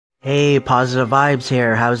Hey, Positive Vibes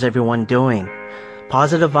here. How's everyone doing?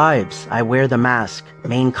 Positive Vibes. I wear the mask.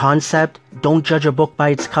 Main concept, don't judge a book by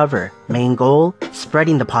its cover. Main goal,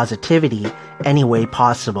 spreading the positivity any way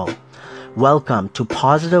possible. Welcome to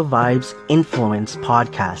Positive Vibes Influence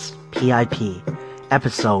Podcast, PIP,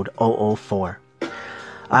 episode 004.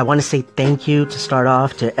 I want to say thank you to start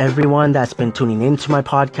off to everyone that's been tuning into my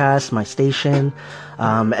podcast, my station,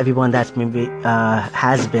 everyone that's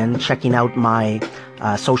has been checking out my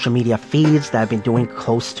social media feeds that I've been doing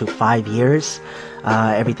close to 5 years.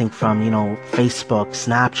 Everything from, Facebook,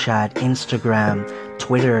 Snapchat, Instagram,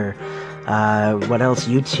 Twitter, what else?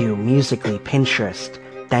 YouTube, Musically, Pinterest.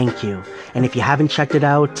 Thank you. And if you haven't checked it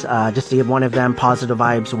out, just to give one of them, Positive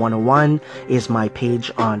Vibes 101 is my page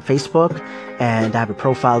on Facebook, and I have a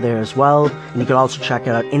profile there as well. And you can also check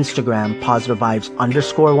out Instagram, Positive Vibes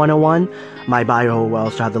 _101. My bio will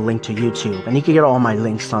also have the link to YouTube, and you can get all my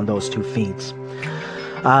links on those two feeds.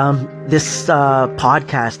 This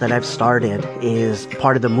podcast that I've started is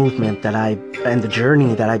part of the movement and the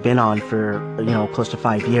journey that I've been on for, close to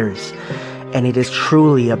 5 years. And it is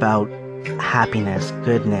truly about happiness,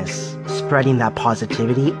 goodness, spreading that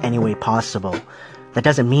positivity any way possible. That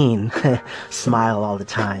doesn't mean smile all the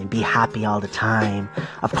time, be happy all the time.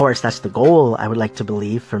 Of course, that's the goal, I would like to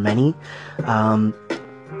believe, for many.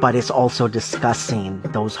 But it's also discussing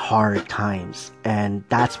those hard times. And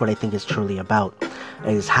that's what I think is truly about,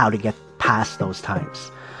 is how to get past those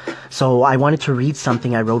times. So I wanted to read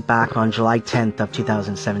something I wrote back on July 10th of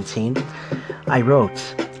 2017. I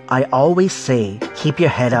wrote, I always say, keep your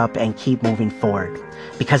head up and keep moving forward,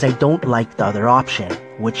 because I don't like the other option,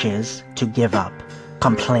 which is to give up,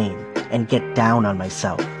 complain, and get down on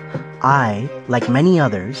myself. I, like many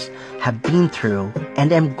others, have been through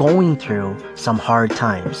and am going through some hard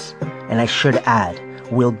times, and I should add,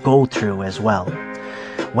 will go through as well.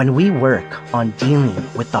 When we work on dealing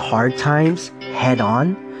with the hard times head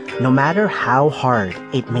on, no matter how hard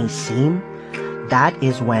it may seem, that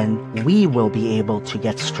is when we will be able to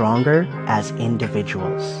get stronger as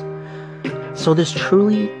individuals. So there's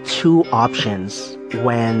truly two options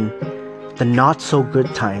when the not so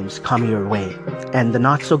good times come your way. And the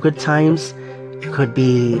not so good times could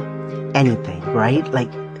be anything, right? Like,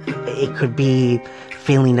 it could be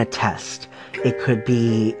failing a test. It could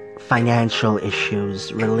be financial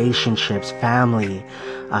issues, relationships, family,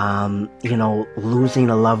 losing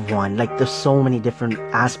a loved one. Like, there's so many different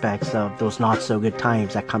aspects of those not so good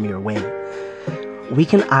times that come your way. We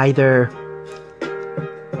can either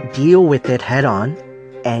deal with it head on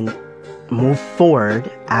and move forward.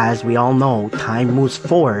 As we all know, time moves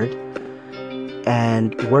forward,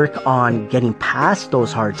 and work on getting past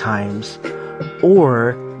those hard times.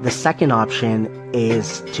 Or the second option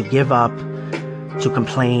is to give up, to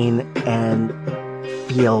complain, and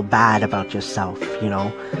feel bad about yourself,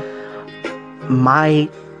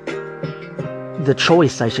 The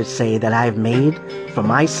choice, I should say, that I've made for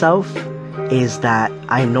myself is that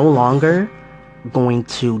I'm no longer going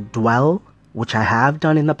to dwell, which I have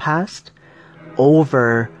done in the past,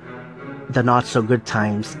 over the not so good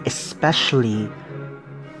times, especially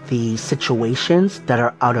the situations that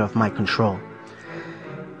are out of my control.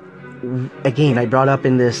 Again, I brought up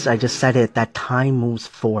in this, I just said it, that time moves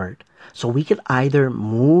forward. So we could either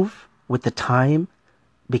move with the time,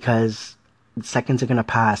 because seconds are going to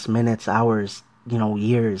pass, minutes, hours,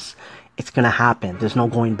 years. It's going to happen. There's no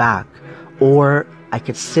going back. Or I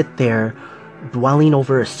could sit there dwelling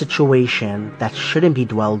over a situation that shouldn't be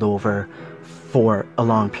dwelled over for a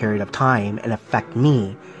long period of time and affect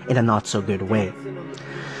me in a not so good way.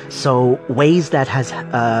 So ways that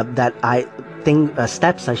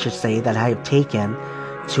steps I should say that I have taken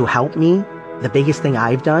to help me. The biggest thing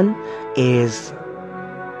I've done is,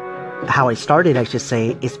 how I started, I should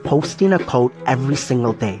say, is posting a quote every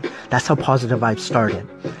single day. That's how Positive Vibes started.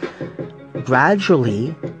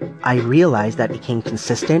 Gradually, I realized that it became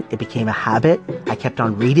consistent. It became a habit. I kept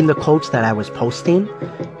on reading the quotes that I was posting,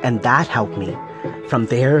 and that helped me. From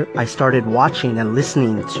there, I started watching and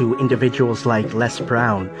listening to individuals like Les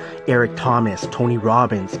Brown, Eric Thomas, Tony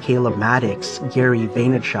Robbins, Caleb Maddox, Gary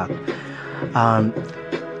Vaynerchuk.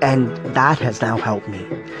 And that has now helped me.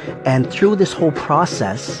 And through this whole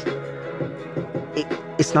process,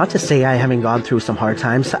 it's not to say I haven't gone through some hard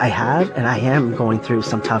times. I have, and I am going through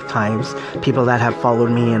some tough times. People that have followed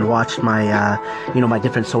me and watched my, my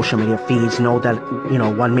different social media feeds know that,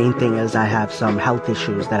 one main thing is I have some health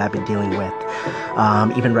issues that I've been dealing with.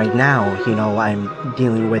 Even right now, I'm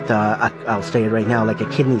dealing with, I'll say it right now, like a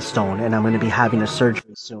kidney stone, and I'm going to be having a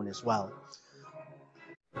surgery soon as well.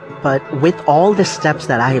 But with all the steps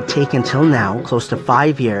that I have taken till now, close to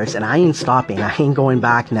 5 years, and I ain't stopping, I ain't going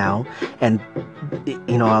back now, and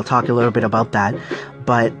I'll talk a little bit about that.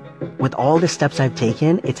 But with all the steps I've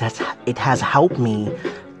taken, it has helped me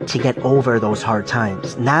to get over those hard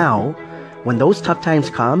times. Now, when those tough times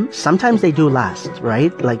come, sometimes they do last,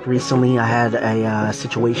 right? Like recently I had a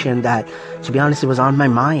situation that, to be honest, it was on my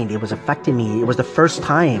mind. It was affecting me. It was the first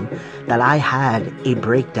time that I had a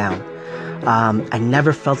breakdown. I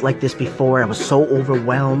never felt like this before. I was so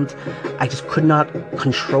overwhelmed. I just could not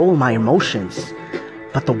control my emotions.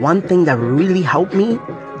 But the one thing that really helped me,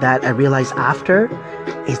 that I realized after,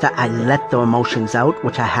 is that I let the emotions out,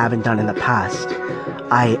 which I haven't done in the past.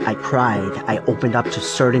 I cried. I opened up to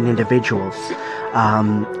certain individuals,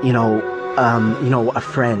 a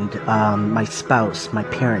friend, my spouse, my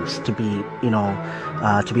parents, to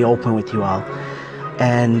be open with you all.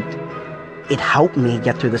 And it helped me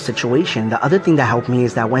get through the situation. The other thing that helped me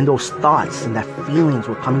is that when those thoughts and that feelings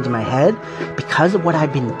were coming to my head, because of what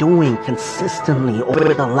I've been doing consistently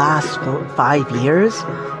over the last 5 years,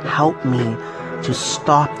 helped me to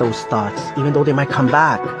stop those thoughts, even though they might come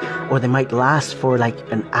back or they might last for like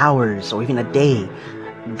an hours or even a day.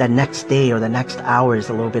 The next day or the next hour is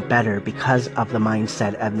a little bit better because of the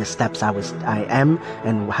mindset and the steps I am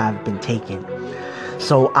and have been taking.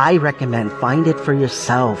 So I recommend, find it for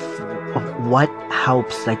yourself of what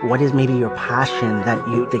helps, like what is maybe your passion,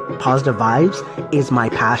 the positive vibes is my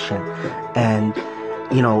passion. And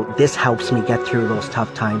this helps me get through those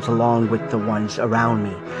tough times along with the ones around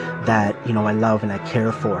me that, I love and I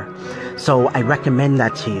care for. So I recommend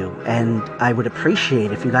that to you. And I would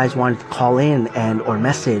appreciate if you guys wanted to call in or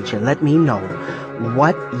message and let me know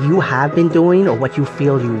what you have been doing or what you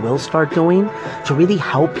feel you will start doing to really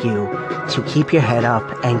help you to keep your head up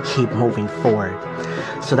and keep moving forward.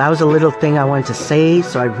 So that was a little thing I wanted to say.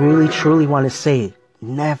 So I really, truly want to say,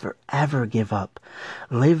 never, ever give up.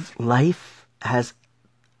 Live life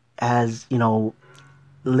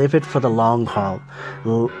live it for the long haul.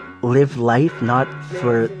 Live life not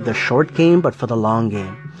for the short game, but for the long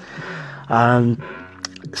game.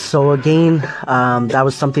 So again, that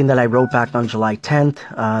was something that I wrote back on July 10th.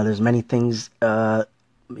 There's many things,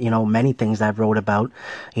 many things I've wrote about,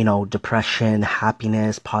 depression,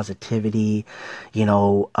 happiness, positivity,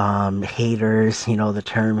 haters, the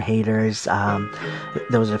term haters.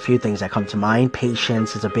 Those are a few things that come to mind.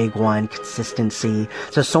 Patience is a big one, consistency.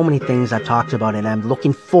 So many things I've talked about, and I'm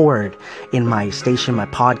looking forward in my station, my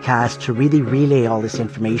podcast, to really relay all this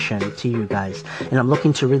information to you guys. And I'm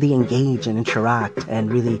looking to really engage and interact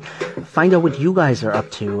and really find out what you guys are up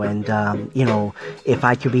to. And, if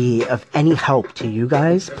I could be of any help to you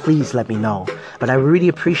guys, please let me know. But I really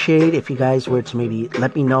appreciate if you guys were to maybe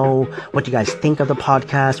let me know what you guys think of the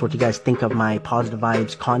podcast, what you guys think of my positive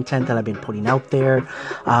vibes content that I've been putting out there,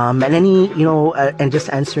 and any, and just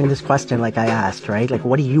answering this question like I asked, right? Like,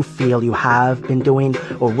 what do you feel you have been doing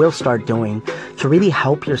or will start doing to really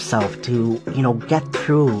help yourself to, get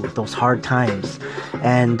through those hard times?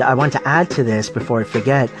 And I want to add to this before I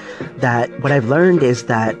forget that what I've learned is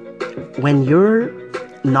that when you're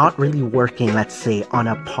not really working, let's say, on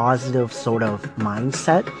a positive sort of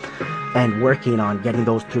mindset and working on getting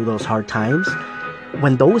through those hard times,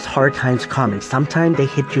 when those hard times come, and sometimes they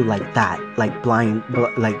hit you like that, like blindside,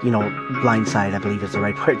 I believe is the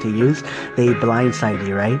right word to use. They blindside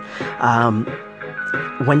you, right?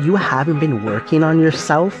 When you haven't been working on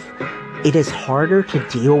yourself, it is harder to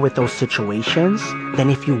deal with those situations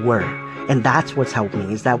than if you were. And that's what's helped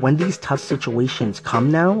me, is that when these tough situations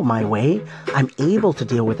come now my way, I'm able to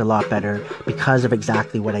deal with it a lot better because of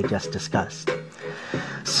exactly what I just discussed.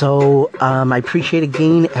 So I appreciate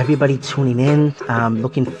again everybody tuning in.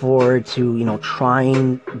 Looking forward to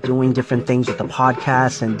trying doing different things with the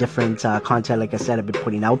podcast and different content. Like I said, I've been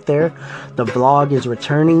putting out there. The vlog is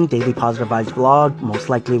returning. Daily Positive Vibes vlog most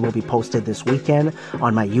likely will be posted this weekend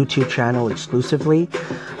on my YouTube channel exclusively.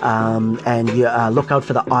 And you look out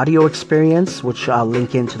for the audio experience, which I'll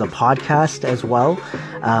link into the podcast as well.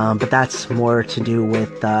 But that's more to do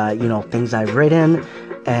with things I've written,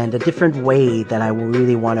 and a different way that I will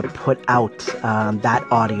really want to put out that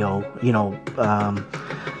audio,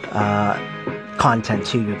 content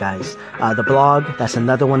to you guys. The blog, that's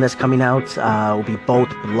another one that's coming out. Will be both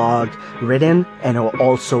blog written, and it will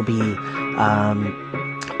also be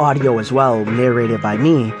audio as well, narrated by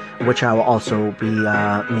me, which I will also be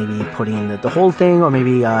maybe putting the whole thing or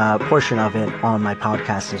maybe a portion of it on my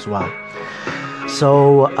podcast as well.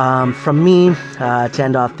 So from me, to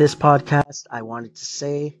end off this podcast, I wanted to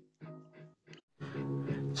say,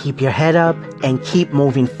 keep your head up and keep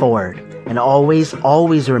moving forward. And always,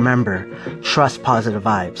 always remember, trust positive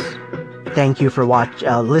vibes. Thank you for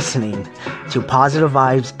listening to Positive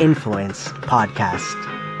Vibes Influence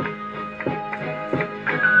Podcast.